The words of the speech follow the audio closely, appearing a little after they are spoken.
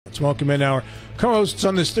Let's welcome in our co-hosts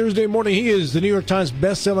on this Thursday morning. He is the New York Times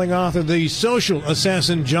best-selling author, the social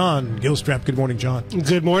assassin, John Gilstrap. Good morning, John.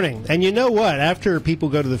 Good morning. And you know what? After people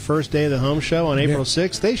go to the first day of the home show on April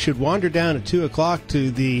 6th, they should wander down at 2 o'clock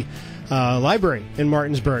to the library in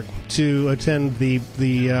Martinsburg to attend the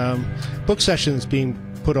book sessions being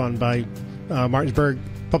put on by Martinsburg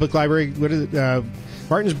Public Library. What is it?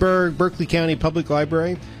 Martinsburg, Berkeley County Public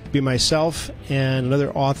Library. Be myself and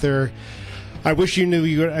another author. I wish I knew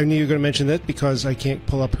you were going to mention that because I can't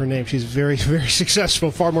pull up her name. She's very, very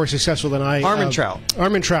successful, far more successful than I. Armin Trout.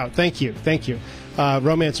 Armin Trout. Thank you.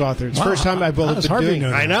 Romance author. It's the first time I've been doing.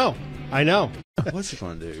 I know. What's he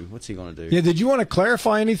going to do? Yeah. Did you want to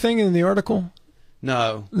clarify anything in the article?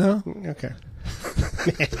 No. Okay.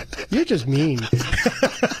 You're just mean.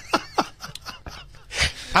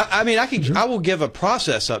 I will give a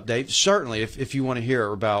process update certainly if you want to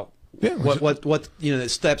hear about. Yeah, what the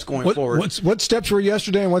steps going forward. What steps were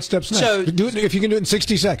yesterday and what steps next? So, do it, if you can do it in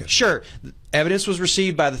 60 seconds. Our evidence was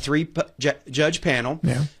received by the 3-judge panel.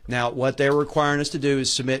 Yeah. Now, what they're requiring us to do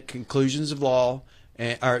is submit conclusions of law,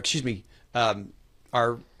 our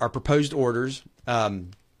proposed orders,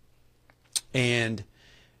 and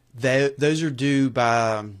those are due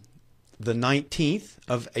by the 19th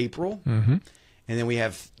of April, and then we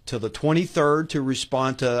have till the 23rd to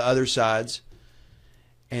respond to other sides.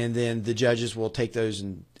 And then the judges will take those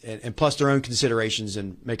and plus their own considerations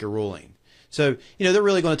and make a ruling. So they're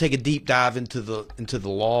really going to take a deep dive into the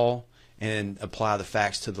law and apply the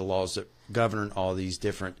facts to the laws that govern all these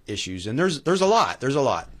different issues. And there's a lot,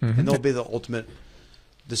 and they'll be the ultimate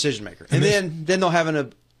decision maker. And then they'll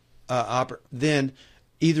have then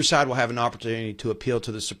either side will have an opportunity to appeal to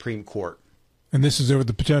the Supreme Court. And this is over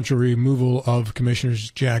the potential removal of Commissioners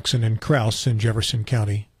Jackson and Krause in Jefferson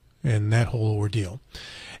County and that whole ordeal.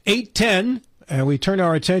 8:10, and we turn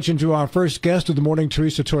our attention to our first guest of the morning,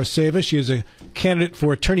 Teresa Toriseva. She is a candidate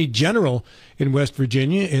for Attorney General in West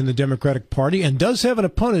Virginia in the Democratic Party and does have an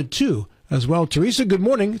opponent, too, as well. Teresa, good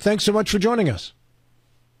morning. Thanks so much for joining us.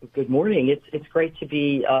 Good morning. It's great to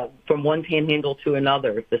be from one panhandle to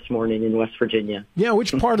another this morning in West Virginia. Yeah,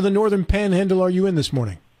 which part of the northern panhandle are you in this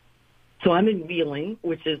morning? So I'm in Wheeling,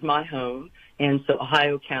 which is my home, and so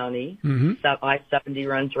Ohio County. I-70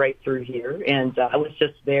 runs right through here, and I was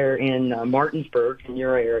just there in Martinsburg, in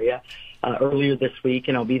your area, earlier this week,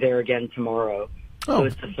 and I'll be there again tomorrow. So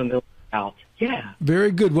it's a familiar route. Yeah.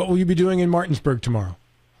 Very good. What will you be doing in Martinsburg tomorrow?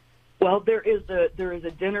 Well, there is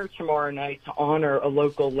a dinner tomorrow night to honor a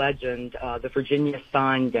local legend, the Virginia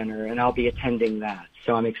Sign Dinner, and I'll be attending that.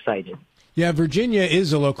 So I'm excited. Yeah, Virginia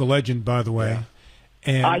is a local legend, by the way. Yeah.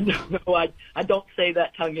 And I know. I don't say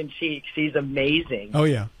that tongue in cheek. She's amazing. Oh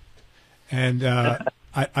yeah, and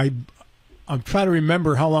I'm trying to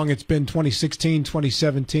remember how long it's been. 2016,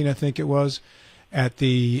 2017, I think it was, at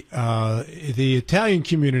the Italian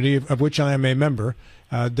community of which I am a member,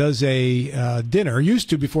 does a dinner. Used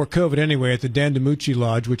to before COVID anyway, at the Dan DiMucci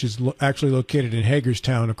Lodge, which is actually located in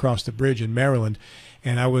Hagerstown across the bridge in Maryland.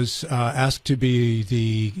 And I was asked to be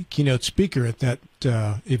the keynote speaker at that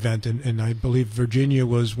event, and I believe Virginia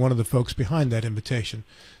was one of the folks behind that invitation.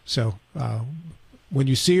 So when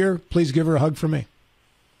you see her, please give her a hug from me.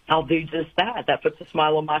 I'll do just that. That puts a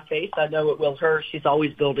smile on my face. I know it will her. She's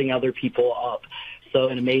always building other people up. So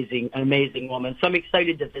an amazing woman. So I'm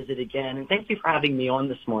excited to visit again. And thank you for having me on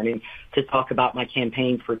this morning to talk about my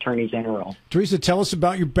campaign for Attorney General. Teresa, tell us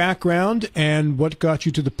about your background and what got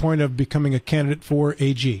you to the point of becoming a candidate for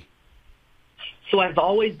AG. So I've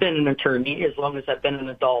always been an attorney as long as I've been an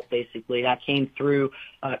adult, basically. I came through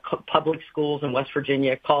public schools in West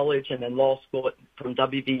Virginia, college, and then law school from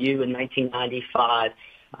WVU in 1995.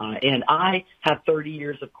 And I have 30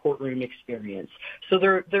 years of courtroom experience. So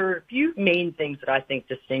there are a few main things that I think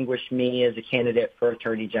distinguish me as a candidate for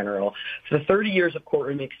Attorney General. So the 30 years of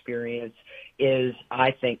courtroom experience is,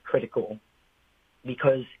 I think, critical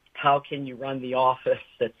because how can you run the office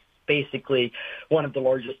that's basically one of the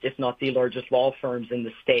largest, if not the largest law firms in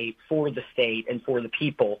the state and for the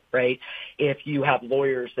people, right? If you have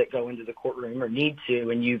lawyers that go into the courtroom or need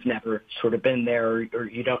to and you've never sort of been there or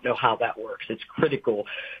you don't know how that works, it's critical.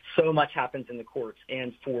 So much happens in the courts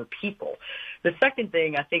and for people. The second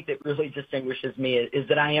thing I think that really distinguishes me is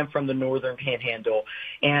that I am from the northern panhandle.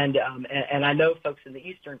 And I know folks in the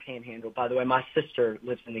eastern panhandle. By the way, my sister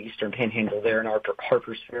lives in the eastern panhandle there in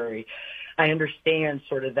Harper's Ferry. I understand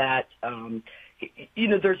sort of that,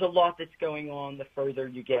 there's a lot that's going on the further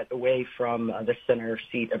you get away from the center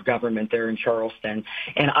seat of government there in Charleston.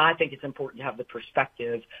 And I think it's important to have the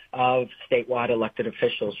perspective of statewide elected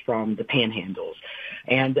officials from the panhandles.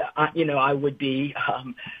 And, I would be,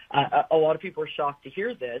 a lot of people are shocked to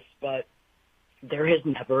hear this, but there has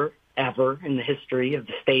never, ever in the history of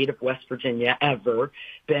the state of West Virginia ever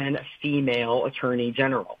been a female attorney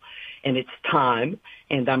general. And it's time,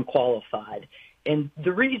 and I'm qualified. And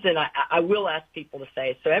the reason I will ask people to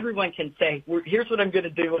say, so everyone can say, here's what I'm going to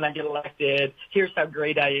do when I get elected, here's how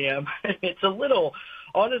great I am. It's a little,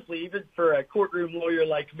 honestly, even for a courtroom lawyer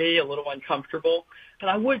like me, a little uncomfortable. But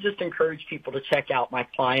I would just encourage people to check out my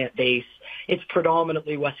client base. It's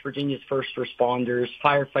predominantly West Virginia's first responders,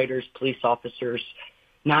 firefighters, police officers,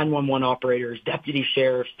 911 operators, deputy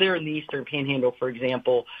sheriffs. They're in the Eastern Panhandle, for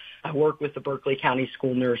example. I work with the Berkeley County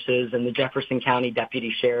school nurses and the Jefferson County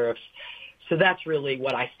deputy sheriffs. So that's really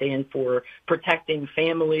what I stand for, protecting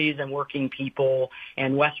families and working people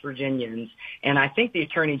and West Virginians. And I think the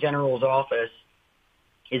Attorney General's office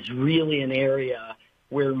is really an area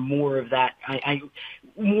where more of that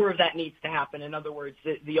needs to happen. In other words,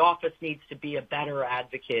 the office needs to be a better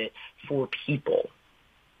advocate for people.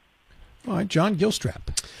 All right, John Gilstrap.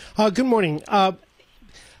 Good morning.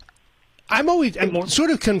 I'm sort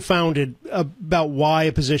of confounded about why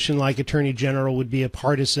a position like Attorney General would be a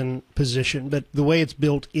partisan position, but the way it's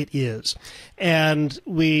built, it is. And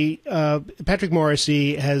Patrick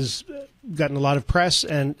Morrissey has gotten a lot of press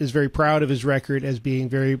and is very proud of his record as being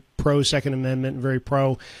very pro Second Amendment and very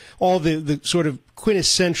pro all the sort of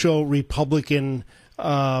quintessential Republican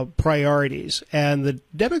priorities. And the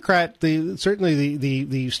Democrat, certainly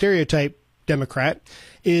the stereotype Democrat,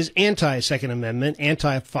 is anti-Second Amendment,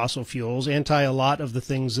 anti-fossil fuels, anti a lot of the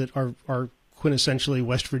things that are quintessentially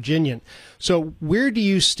West Virginian. So where do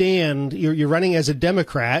you stand? You're running as a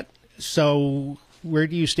Democrat, so where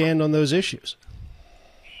do you stand on those issues?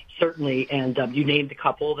 Certainly, and you named a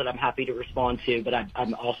couple that I'm happy to respond to, but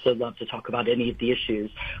I'd also love to talk about any of the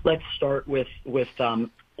issues. Let's start with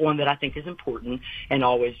one that I think is important and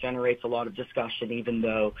always generates a lot of discussion, even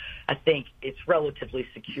though I think it's relatively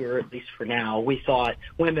secure, at least for now.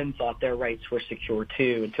 Women thought their rights were secure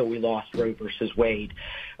too until we lost Roe versus Wade.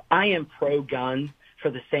 I am pro-gun for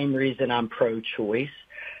the same reason I'm pro-choice.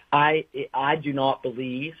 I do not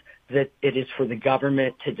believe that it is for the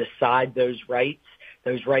government to decide those rights.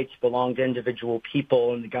 Those rights belong to individual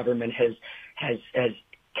people, and the government has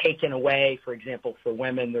taken away, for example, for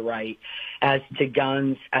women, the right. As to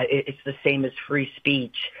guns, it's the same as free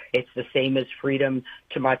speech. It's the same as freedom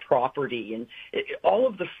to my property, and all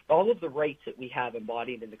of the rights that we have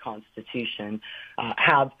embodied in the Constitution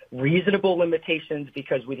have reasonable limitations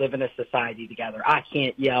because we live in a society together. I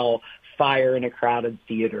can't yell fire in a crowded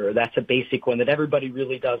theater. That's a basic one that everybody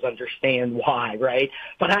really does understand why, right?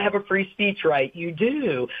 But I have a free speech right. You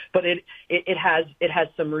do, but it has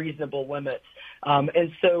some reasonable limits.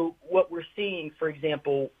 And so what we're seeing, for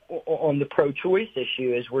example, on the pro-choice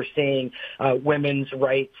issue is we're seeing women's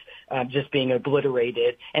rights just being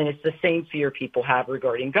obliterated. And it's the same fear people have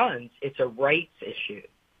regarding guns. It's a rights issue.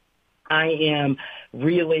 I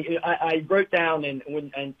wrote down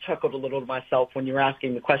and chuckled a little to myself when you were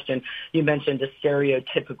asking the question. You mentioned a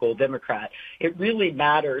stereotypical Democrat. It really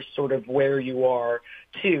matters sort of where you are,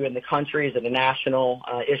 too, in the country. Is it a national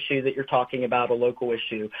issue that you're talking about, a local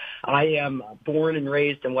issue? I am born and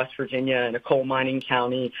raised in West Virginia in a coal mining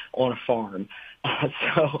county on a farm.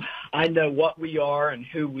 So I know what we are and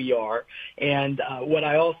who we are. And what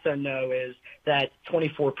I also know is that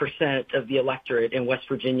 24% of the electorate in West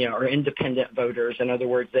Virginia are independent voters. In other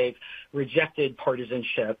words, they've rejected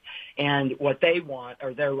partisanship. And what they want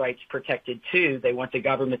are their rights protected, too. They want the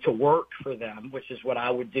government to work for them, which is what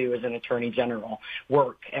I would do as an attorney general,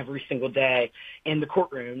 work every single day in the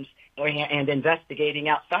courtrooms and investigating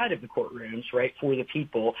outside of the courtrooms, right, for the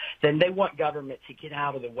people. Then they want government to get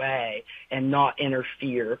out of the way and not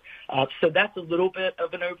interfere. So that's a little bit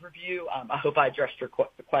of an overview. I hope I addressed your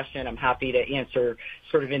question. I'm happy to answer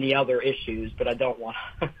sort of any other issues, but I don't want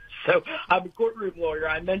to. So I'm a courtroom lawyer.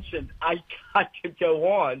 I mentioned I could go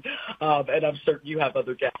on, and I'm certain you have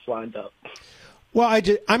other guests lined up. Well,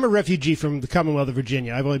 I'm a refugee from the Commonwealth of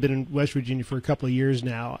Virginia. I've only been in West Virginia for a couple of years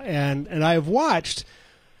now, and I have watched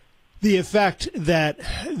the effect that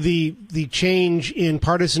the change in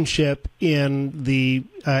partisanship in the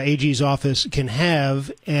AG's office can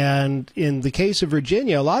have. And in the case of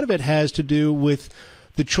Virginia, a lot of it has to do with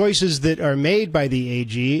the choices that are made by the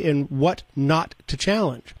AG and what not to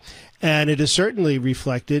challenge. And it is certainly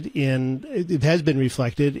it has been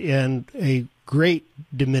reflected in a great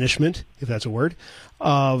diminishment, if that's a word,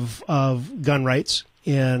 of gun rights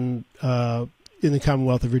in the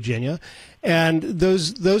Commonwealth of Virginia. And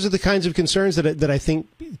those are the kinds of concerns that I think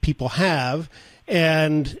people have.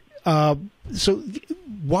 And so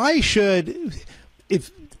why should,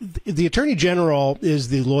 if the Attorney General is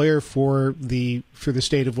the lawyer for the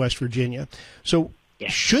state of West Virginia, so Yeah.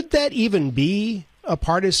 Should that even be a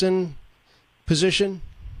partisan position?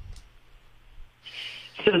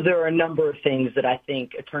 So there are a number of things that I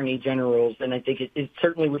think attorney generals, and I think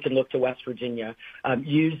certainly we can look to West Virginia,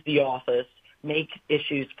 use the office, make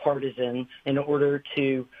issues partisan in order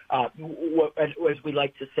to, as we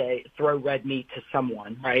like to say, throw red meat to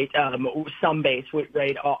someone, right? Some base,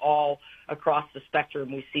 right? All across the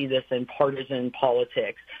spectrum, we see this in partisan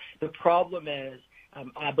politics. The problem is,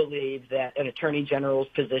 I believe that an attorney general's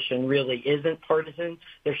position really isn't partisan.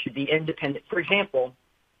 There should be independent. For example,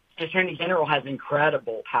 the attorney general has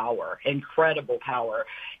incredible power, and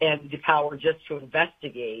the power just to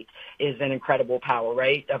investigate is an incredible power,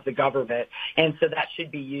 right, of the government. And so that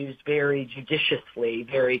should be used very judiciously,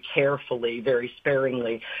 very carefully, very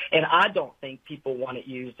sparingly. And I don't think people want it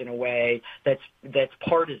used in a way that's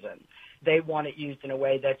partisan. They want it used in a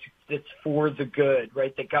way that's for the good,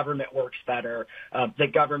 right? That government works better,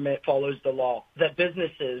 that government follows the law, that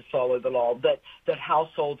businesses follow the law, that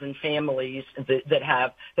households and families that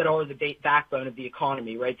are the backbone of the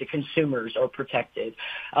economy, right? The consumers are protected.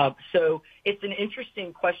 So it's an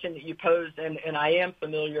interesting question that you posed, and I am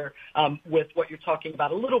familiar with what you're talking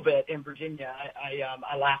about a little bit in Virginia.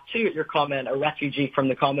 I laughed too at your comment, a refugee from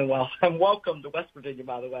the Commonwealth. And welcome to West Virginia,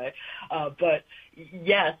 by the way. But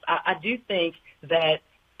yes, I do think that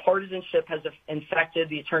partisanship has infected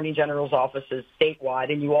the Attorney General's offices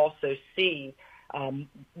statewide, and you also see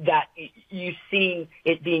that you see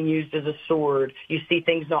it being used as a sword. You see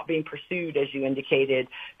things not being pursued, as you indicated,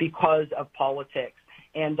 because of politics.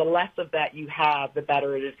 And the less of that you have, the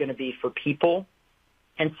better it is going to be for people.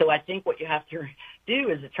 And so I think what you have to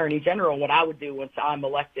do as Attorney General, what I would do once I'm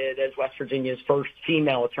elected as West Virginia's first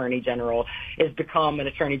female Attorney General, is become an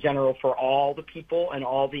Attorney General for all the people and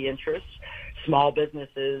all the interests, small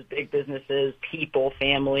businesses, big businesses, people,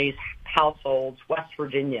 families, households, West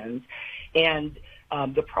Virginians. And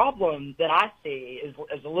the problem that I see is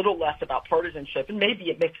a little less about partisanship, and maybe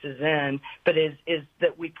it mixes in, but is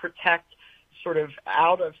that we protect sort of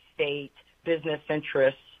out-of-state business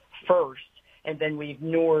interests first, and then we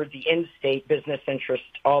ignore the in-state business interest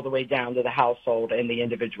all the way down to the household and the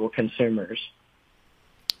individual consumers.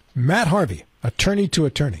 Matt Harvey, attorney to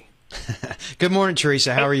attorney. Good morning,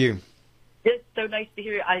 Teresa. How are you? It's so nice to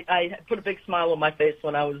hear you. I put a big smile on my face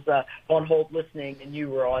when I was on hold listening and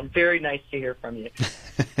you were on. Very nice to hear from you.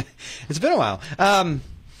 It's been a while.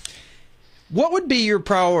 What would be your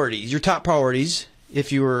priorities, your top priorities,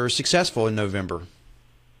 if you were successful in November?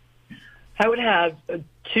 I would have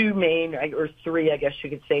two main, or three, I guess you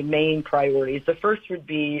could say, main priorities. The first would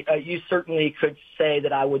be, you certainly could say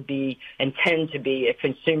that I would be, and tend to be, a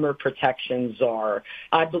consumer protection czar.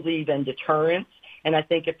 I believe in deterrence, and I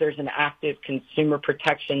think if there's an active consumer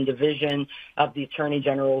protection division of the Attorney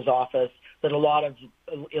General's office, that a lot of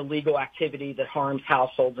illegal activity that harms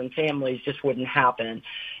households and families just wouldn't happen,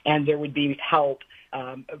 and there would be help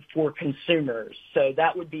for consumers. So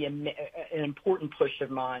that would be an important push of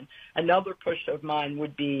mine. Another push of mine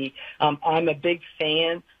would be, I'm a big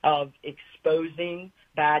fan of exposing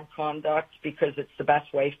bad conduct because it's the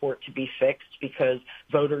best way for it to be fixed, because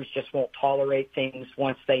voters just won't tolerate things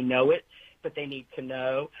once they know it, but they need to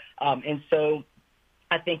know. And so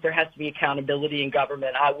I think there has to be accountability in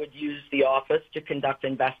government. I would use the office to conduct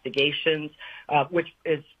investigations, which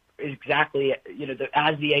is exactly,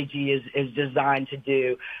 as the AG is designed to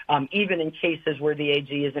do. Even in cases where the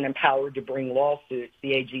AG isn't empowered to bring lawsuits,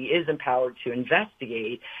 the AG is empowered to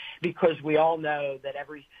investigate, because we all know that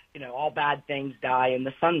all bad things die in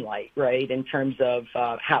the sunlight, right, in terms of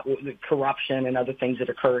corruption and other things that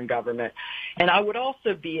occur in government. And I would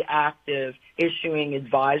also be active issuing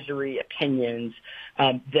advisory opinions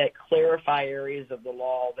that clarify areas of the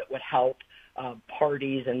law that would help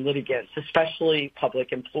parties and litigants, especially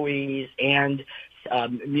public employees and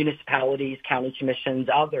municipalities, county commissions,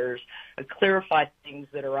 others, clarify things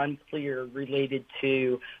that are unclear related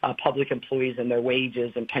to public employees and their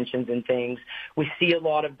wages and pensions and things. We see a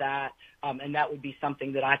lot of that, and that would be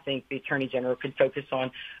something that I think the Attorney General could focus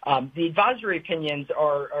on. The advisory opinions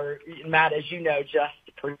are, Matt, as you know, just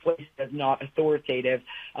placed as not authoritative,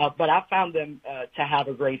 but I found them to have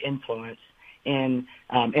a great influence in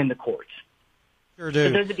the courts. Sure do.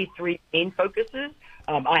 So those would be three main focuses.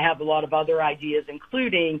 I have a lot of other ideas,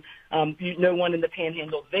 including, no one in the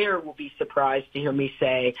Panhandle there will be surprised to hear me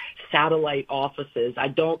say satellite offices. I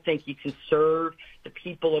don't think you can serve the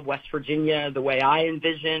people of West Virginia the way I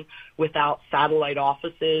envision without satellite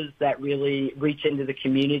offices that really reach into the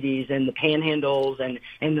communities in the Panhandles and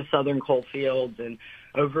in the southern coal fields and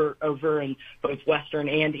over in both western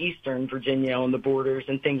and eastern Virginia on the borders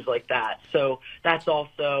and things like that. So that's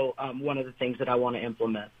also one of the things that I want to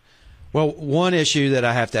implement. Well, one issue that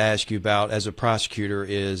I have to ask you about as a prosecutor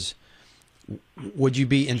is, would you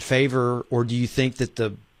be in favor, or do you think that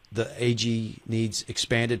the AG needs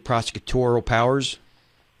expanded prosecutorial powers?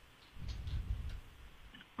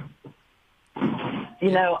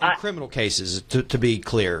 In criminal cases, to be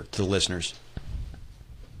clear to the listeners.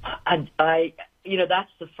 That's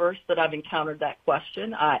the first that I've encountered that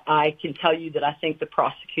question. I can tell you that I think the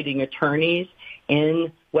prosecuting attorneys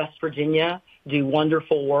in West Virginia do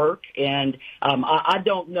wonderful work, and I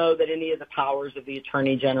don't know that any of the powers of the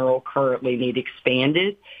Attorney General currently need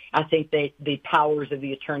expanded. I think the powers of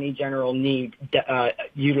the Attorney General need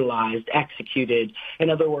utilized, executed. In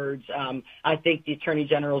other words, I think the Attorney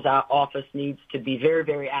General's office needs to be very,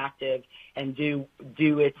 very active and do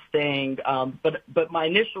its thing. But my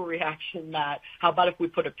initial reaction, Matt, how about if we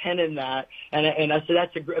put a pin in that? And I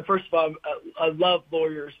said, first of all, I love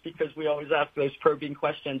lawyers because we always ask those probing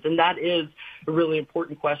questions, and that is a really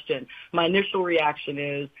important question. My initial reaction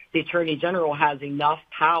is the Attorney General has enough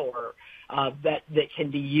power that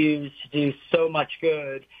can be used to do so much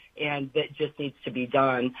good, and that just needs to be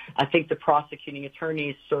done. I think the prosecuting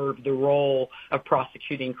attorneys serve the role of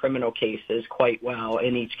prosecuting criminal cases quite well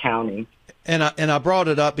in each county. And I brought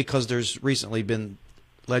it up because there's recently been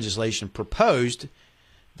legislation proposed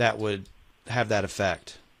that would have that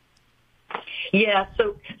effect. Yeah,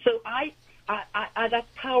 so I that's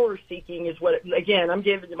power seeking is what. Again, I'm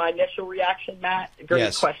giving you my initial reaction, Matt.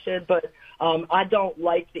 Great question, but I don't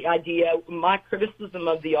like the idea. My criticism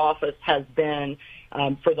of the office has been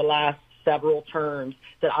for the last several terms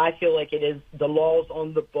that I feel like it is the laws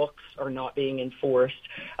on the books are not being enforced.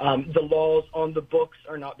 The laws on the books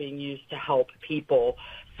are not being used to help people.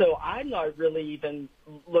 So I'm not really even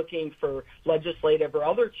looking for legislative or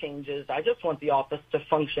other changes. I just want the office to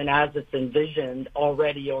function as it's envisioned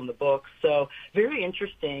already on the books. So very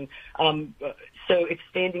interesting. So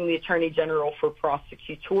expanding the Attorney General for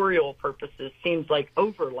prosecutorial purposes seems like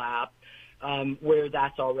overlap where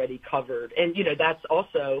that's already covered. And, that's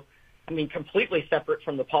also, completely separate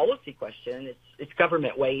from the policy question. It's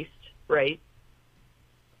government waste, right?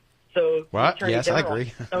 So yes, I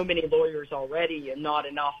agree. So many lawyers already and not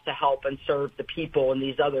enough to help and serve the people in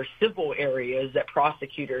these other civil areas that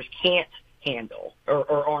prosecutors can't handle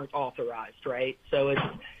or aren't authorized, right? So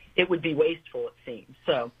it would be wasteful, it seems.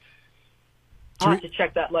 So I'll have to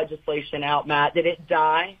check that legislation out, Matt. Did it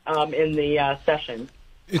die in the session?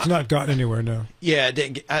 It's not gotten anywhere, no. Yeah, it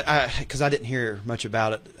didn't, because I didn't hear much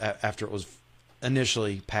about it after it was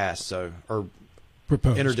initially passed, or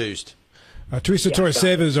proposed. Introduced. Teresa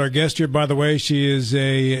Toriseva is our guest here, by the way. She is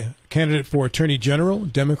a candidate for Attorney General,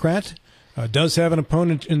 Democrat, does have an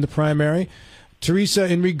opponent in the primary. Teresa,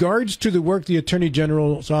 in regards to the work the Attorney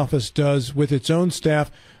General's office does with its own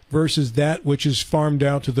staff versus that which is farmed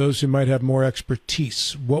out to those who might have more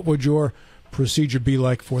expertise, what would your procedure be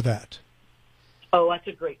like for that? Oh, that's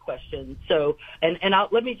a great question. So,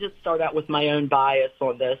 let me just start out with my own bias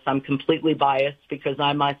on this. I'm completely biased because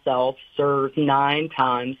I myself served 9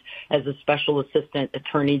 times as a special assistant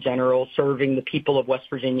attorney general serving the people of West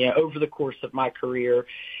Virginia over the course of my career.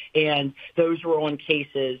 And those were on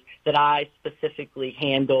cases that I specifically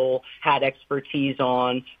had expertise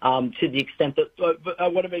on, to the extent that I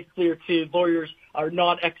want to make clear too, lawyers are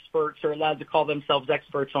not experts or allowed to call themselves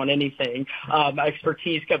experts on anything.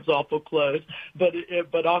 Expertise comes awful close.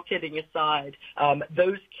 But all kidding aside,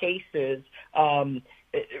 those cases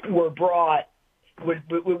were brought. Would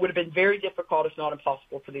have been very difficult, if not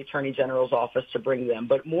impossible, for the Attorney General's office to bring them.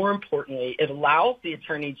 But more importantly, it allows the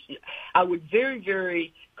attorney. I would very,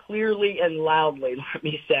 very clearly and loudly, let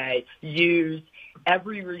me say, use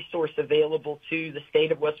every resource available to the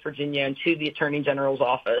state of West Virginia and to the Attorney General's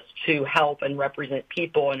office to help and represent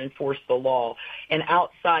people and enforce the law. And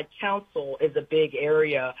outside counsel is a big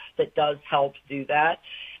area that does help do that.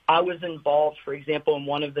 I was involved, for example, in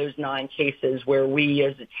one of those 9 cases where we,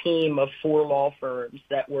 as a team of 4 law firms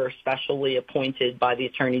that were specially appointed by the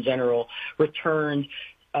Attorney General, returned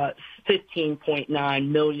 $15.9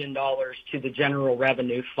 million to the General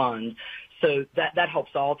Revenue Fund. So that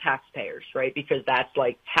helps all taxpayers, right? Because that's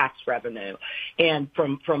like tax revenue. And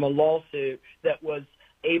from a lawsuit that was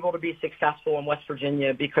able to be successful in West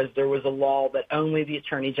Virginia because there was a law that only the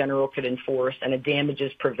Attorney General could enforce and a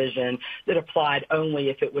damages provision that applied only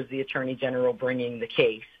if it was the Attorney General bringing the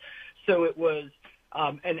case. So it was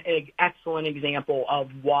an excellent example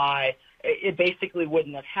of why it basically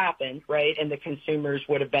wouldn't have happened, right? And the consumers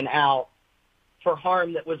would have been out for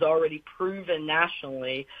harm that was already proven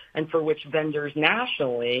nationally and for which vendors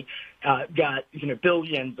nationally got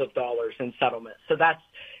billions of dollars in settlements. So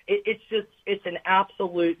it's an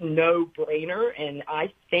absolute no-brainer, and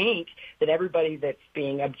I think that everybody that's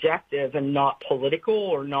being objective and not political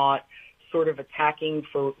or not sort of attacking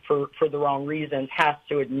for the wrong reasons has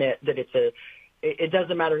to admit that it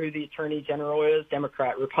doesn't matter who the Attorney General is,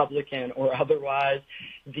 Democrat, Republican, or otherwise.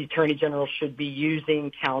 The Attorney General should be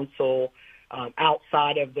using counsel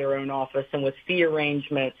outside of their own office and with fee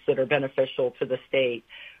arrangements that are beneficial to the state,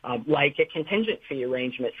 like a contingent fee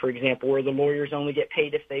arrangement, for example, where the lawyers only get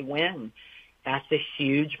paid if they win. That's a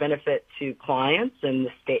huge benefit to clients and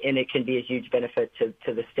the state, and it can be a huge benefit to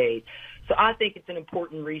the state. So I think it's an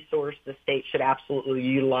important resource the state should absolutely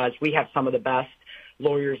utilize. We have some of the best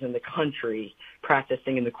lawyers in the country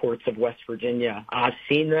practicing in the courts of West Virginia. I've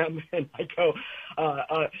seen them, and I go,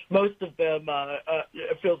 most of them,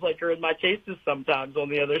 it feels like are in my cases sometimes on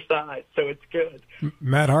the other side, so it's good.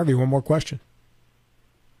 Matt Harvey, one more question.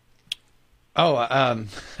 Oh,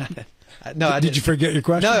 no, Did you forget your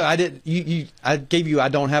question? No, I didn't. I gave you. I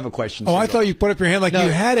don't have a question. Oh, I thought you put up your hand like you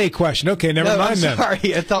had a question. Okay, never mind then.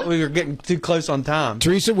 Sorry, I thought we were getting too close on time.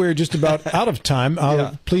 Teresa, we're just about out of time.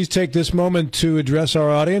 Please take this moment to address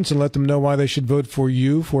our audience and let them know why they should vote for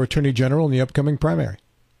you for Attorney General in the upcoming primary.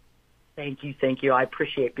 Thank you. I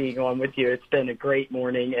appreciate being on with you. It's been a great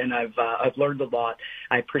morning, and I've learned a lot.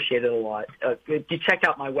 I appreciate it a lot. If you check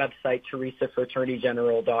out my website,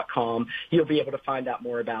 teresaforattorneygeneral.com, you'll be able to find out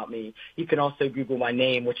more about me. You can also Google my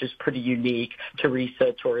name, which is pretty unique,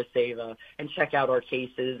 Teresa Toriseva, and check out our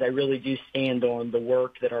cases. I really do stand on the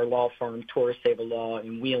work that our law firm, Toriseva Law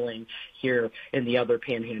in Wheeling, here in the other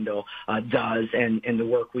Panhandle, does, and the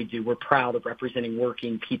work we do. We're proud of representing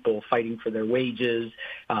working people fighting for their wages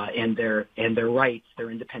and their rights,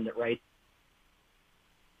 their independent rights.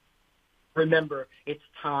 Remember, it's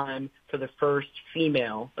time for the first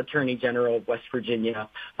female Attorney General of West Virginia.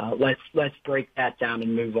 Let's break that down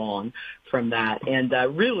and move on from that. And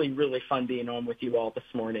really, really fun being on with you all this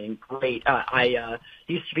morning. Great. I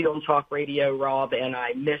used to be on talk radio, Rob, and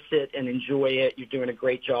I miss it and enjoy it. You're doing a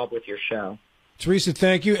great job with your show. Teresa,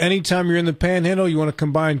 thank you. Anytime you're in the Panhandle, you want to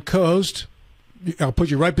combine co-host, I'll put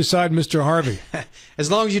you right beside Mr. Harvey. As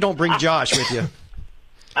long as you don't bring Josh with you.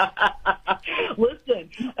 Listen,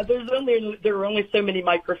 there are only so many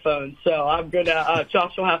microphones, so I'm gonna.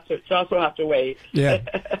 Josh will have to wait. Yeah,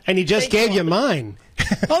 and he just gave you mine.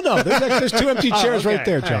 Oh no, there's two empty chairs right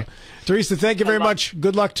there, John. Right. Teresa, thank you very much.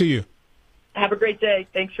 Good luck to you. Have a great day.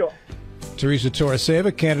 Thanks, Sean. Teresa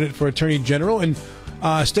Toriseva, candidate for Attorney General in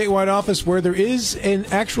statewide office where there is an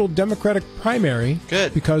actual Democratic primary.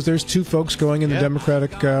 Good, because there's two folks going in the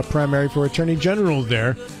Democratic primary for Attorney General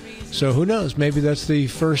there. So who knows? Maybe that's the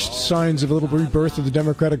first signs of a little rebirth of the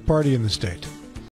Democratic Party in the state.